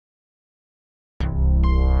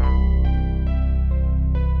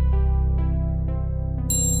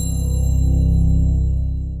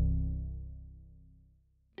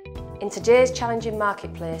today's challenging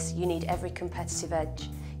marketplace, you need every competitive edge.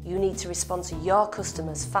 You need to respond to your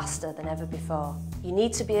customers faster than ever before. You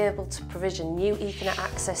need to be able to provision new Ethernet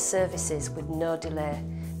access services with no delay.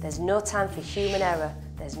 There's no time for human error,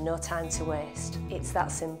 there's no time to waste. It's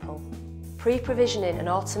that simple. Pre-provisioning and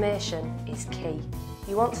automation is key.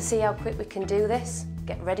 You want to see how quick we can do this?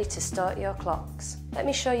 Get ready to start your clocks. Let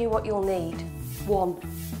me show you what you'll need.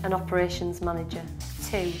 1. An operations manager.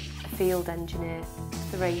 2. A field engineer.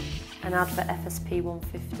 3. An ADVA FSP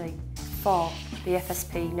 150. 4. The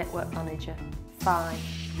FSP network manager. 5.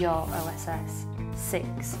 Your OSS.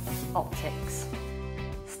 6. Optics.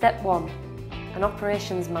 Step 1. An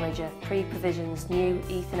operations manager pre-provisions new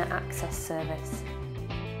Ethernet access service.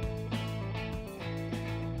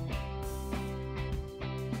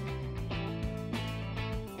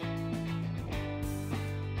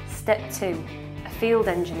 Step 2. A field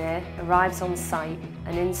engineer arrives on site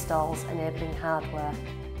and installs enabling hardware.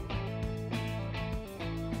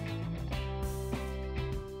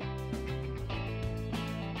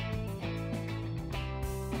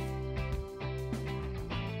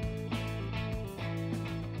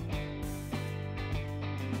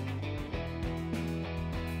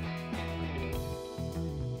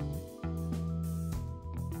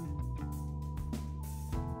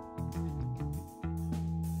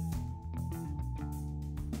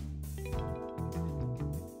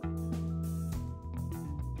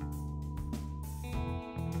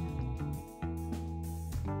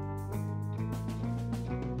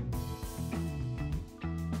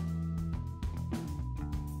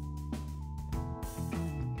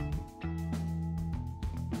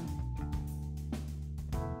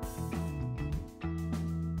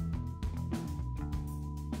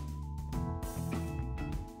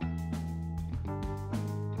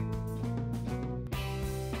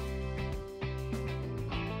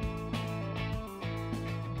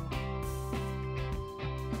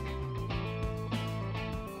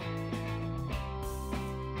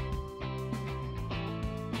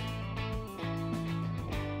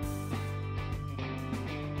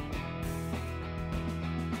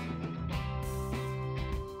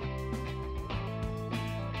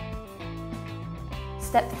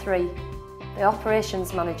 Step 3. The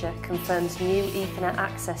operations manager confirms new Ethernet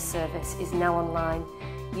access service is now online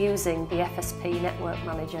using the FSP network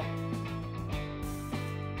manager.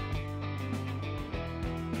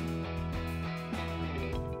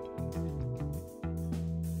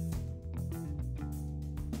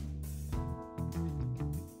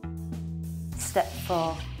 Step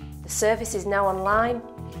 4. The service is now online.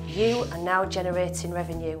 You are now generating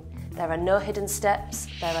revenue. There are no hidden steps,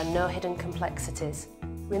 there are no hidden complexities.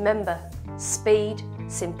 Remember, speed,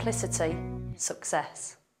 simplicity,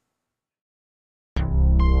 success.